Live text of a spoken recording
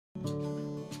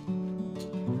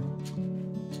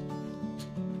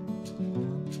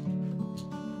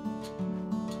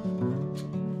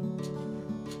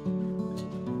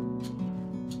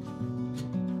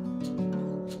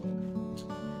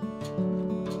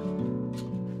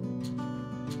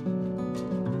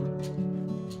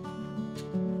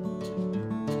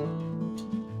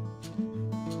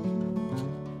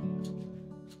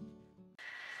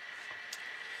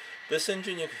This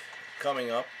engine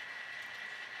coming up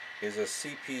is a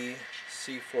CP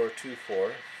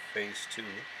C424 Phase 2,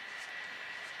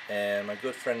 and my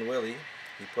good friend Willie,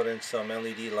 he put in some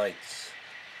LED lights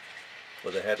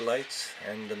for the headlights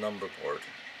and the number board,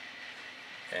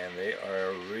 and they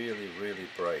are really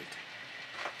bright.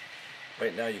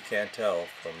 Right now you can't tell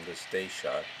from this day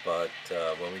shot, but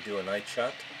when we do a night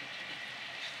shot,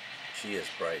 she is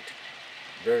bright.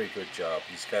 Very good job.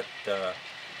 He's got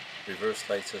reverse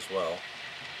lights as well.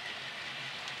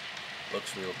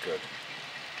 Looks real good.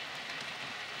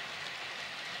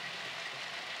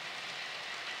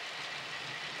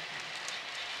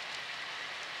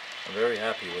 I'm very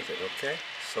happy with it. Okay,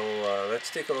 so let's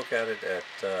take a look at it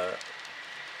at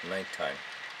nighttime.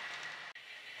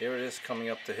 Here it is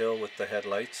coming up the hill with the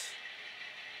headlights.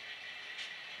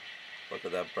 Look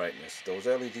at that brightness. Those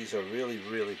LEDs are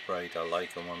really bright. I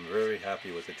like them. I'm very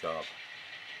happy with the job,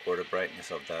 or the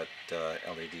brightness of that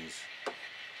LEDs.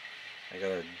 I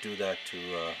gotta do that to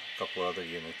a couple other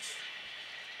units.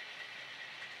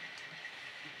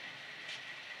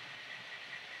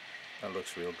 That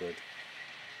looks real good.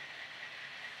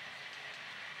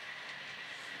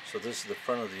 So this is the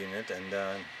front of the unit,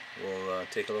 and we'll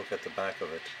take a look at the back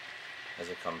of it as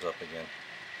it comes up again.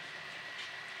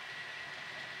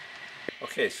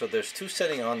 Okay, so there's two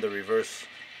settings on the reverse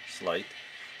light.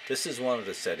 This is one of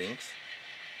the settings,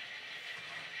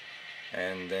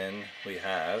 and then we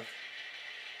have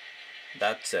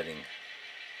that setting.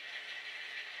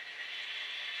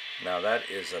 Now that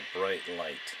is a bright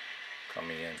light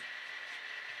coming in.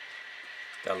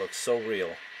 That looks so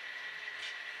real.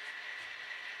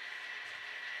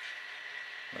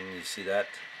 And you see that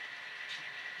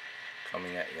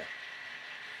coming at you.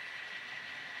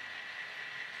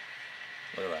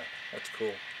 Look at that. That's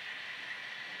cool.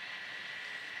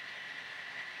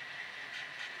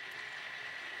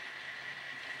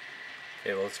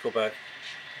 Okay, well, let's go back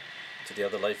to the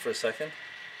other light for a second.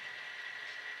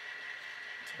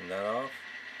 Turn that off.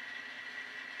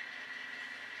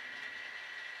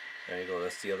 There you go.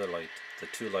 That's the other light. The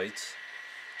two lights.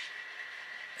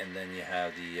 And then you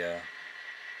have the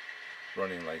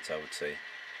running lights, I would say.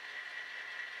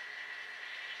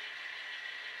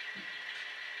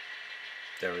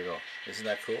 There we go. Isn't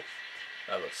that cool?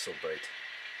 That looks so bright.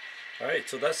 Alright,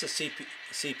 so that's the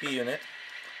CP unit.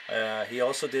 He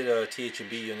also did a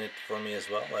TH&B unit for me as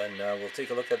well, and we'll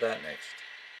take a look at that next.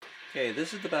 Okay,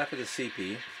 this is the back of the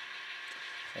CP,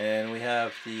 and we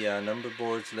have the number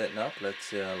boards lit up.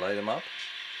 Let's light them up.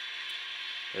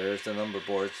 There's the number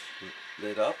boards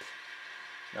lit up.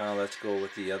 Now let's go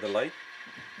with the other light,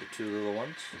 the two little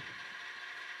ones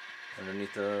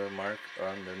underneath the mark,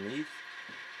 underneath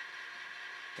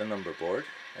the number board.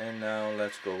 And now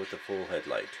let's go with the full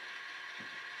headlight.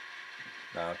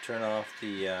 Now turn off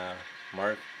the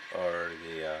mark, or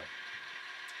the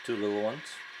two little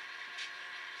ones,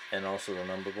 and also the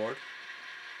number board.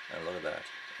 And look at that.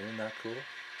 Isn't that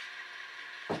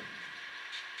cool?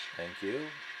 Thank you.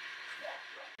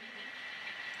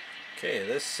 Okay,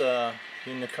 this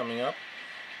unit coming up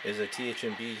is a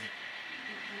TH&B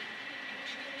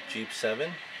Jeep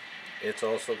 7. It's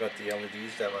also got the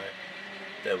LEDs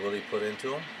that Willie put into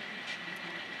them,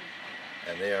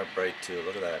 and they are bright too.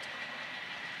 Look at that.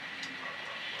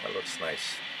 That looks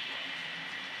nice.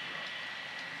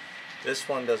 This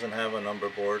one doesn't have a number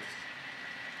board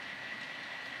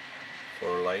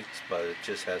for lights, but it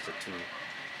just has the two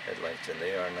headlights, and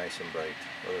they are nice and bright.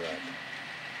 Look at that.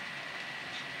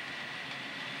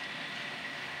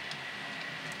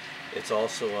 It's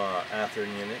also an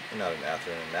Athearn unit, not an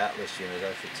Athearn, an Atlas unit,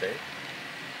 I should say.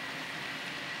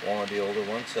 One of the older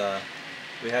ones.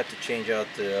 We had to change out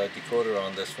the decoder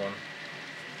on this one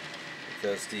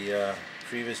because the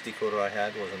previous decoder I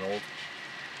had was an old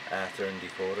Athearn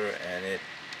decoder, and it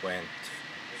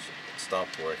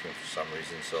stopped working for some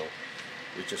reason. So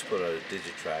we just put a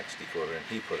Digitrax decoder, and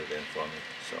he put it in for me.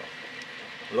 So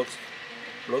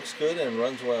looks good and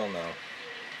runs well now.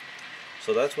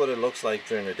 So that's what it looks like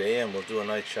during the day, and we'll do a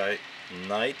night shot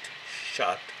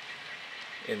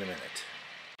in a minute.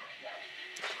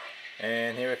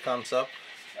 And here it comes up.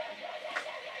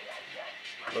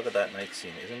 Look at that night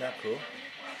scene. Isn't that cool?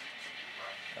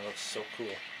 That looks so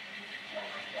cool.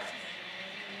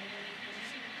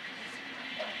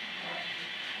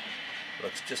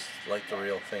 Looks just like the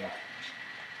real thing.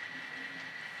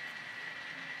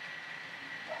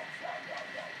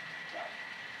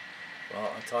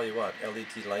 Well, I'll tell you what,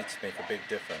 LED lights make a big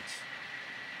difference.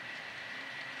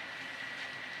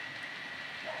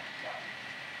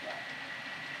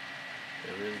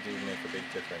 They really do make a big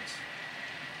difference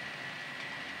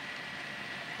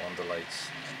on the lights.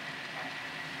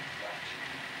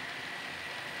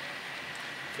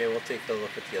 Okay, we'll take a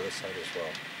look at the other side as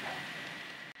well.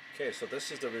 Okay, so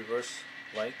this is the reverse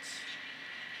lights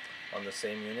on the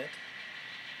same unit,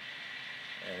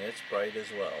 and it's bright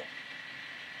as well.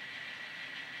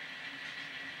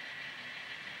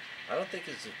 I don't think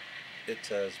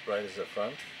it's as bright as the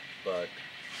front, but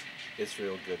it's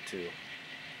real good too.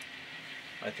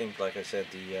 I think, like I said,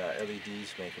 the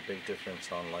LEDs make a big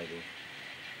difference on lighting.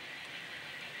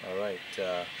 Alright,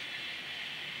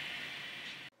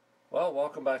 well,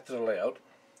 welcome back to the layout.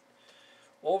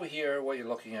 Over here, what you're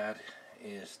looking at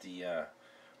is the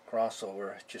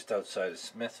crossover just outside of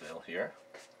Smithville here.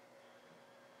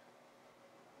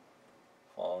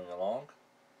 Following along.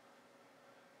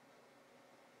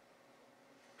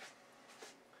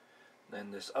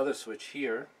 Then this other switch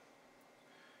here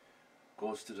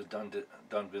goes to the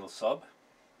Dunville sub.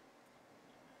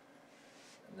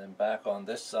 And then back on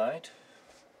this side,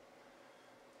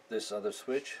 this other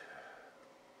switch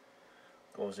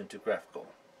goes into graphical.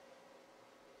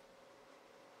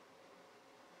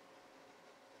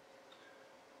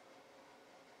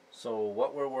 So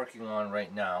what we're working on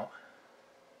right now,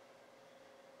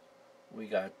 we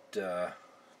got the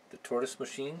tortoise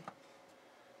machine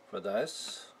for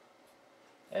this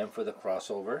and for the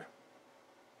crossover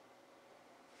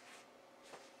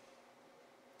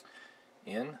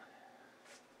in,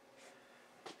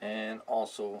 and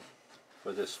also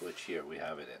for this switch here we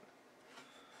have it in,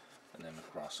 and then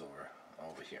the crossover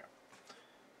over here.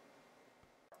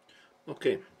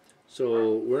 Okay,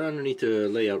 so we're underneath the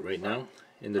layout right now,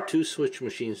 and the two switch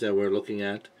machines that we're looking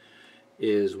at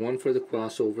is one for the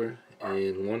crossover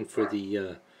and one for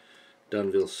the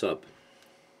Dunville sub.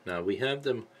 Now we have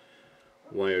them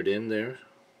wired in there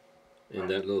in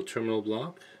that little terminal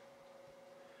block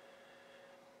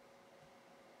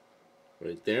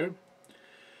right there.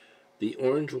 The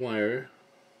orange wire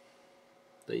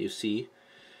that you see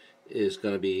is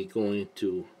going to be going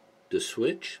to the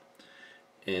switch,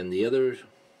 and the other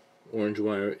orange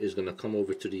wire is going to come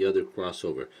over to the other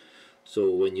crossover. So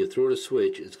when you throw the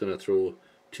switch, it's going to throw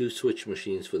two switch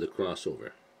machines for the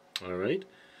crossover. Alright,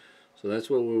 so that's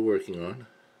what we're working on.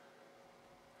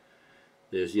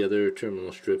 There's the other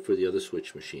terminal strip for the other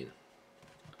switch machine.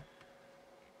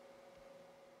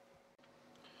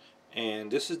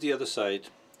 And this is the other side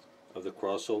of the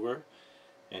crossover,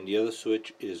 and the other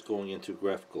switch is going into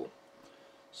graphical.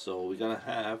 So we're going to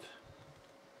have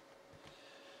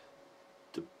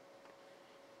the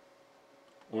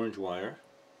orange wire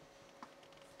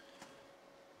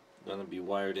going to be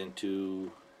wired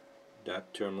into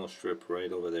that terminal strip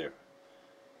right over there.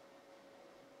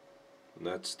 And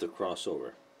that's the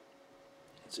crossover.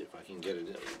 Let's see if I can get it a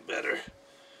little better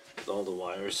with all the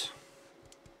wires.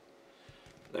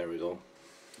 There we go,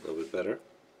 a little bit better.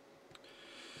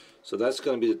 So that's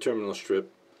going to be the terminal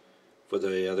strip for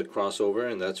the other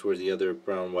crossover, and that's where the other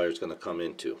brown wire is going to come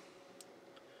into.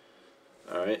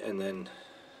 Alright, and then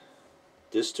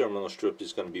this terminal strip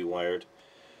is going to be wired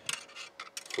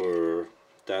for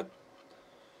that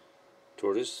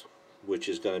tortoise, which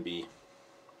is going to be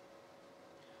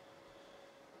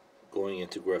going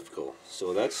into graphical.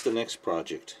 So that's the next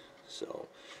project. So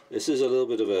this is a little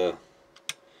bit of a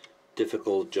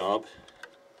difficult job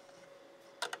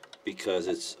because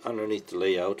it's underneath the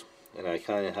layout, and I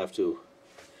kind of have to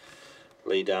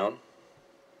lay down.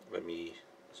 Let me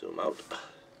zoom out.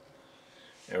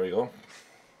 There we go.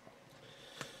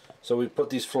 So we put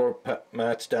these floor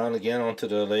mats down again onto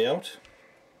the layout,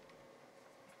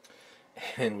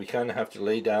 and we kind of have to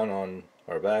lay down on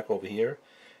our back over here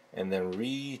and then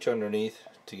reach underneath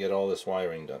to get all this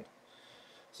wiring done.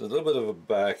 So a little bit of a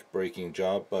back breaking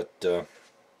job, but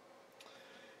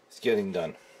it's getting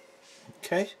done.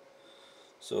 Okay,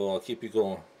 so I'll keep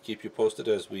you posted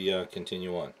as we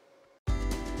continue on.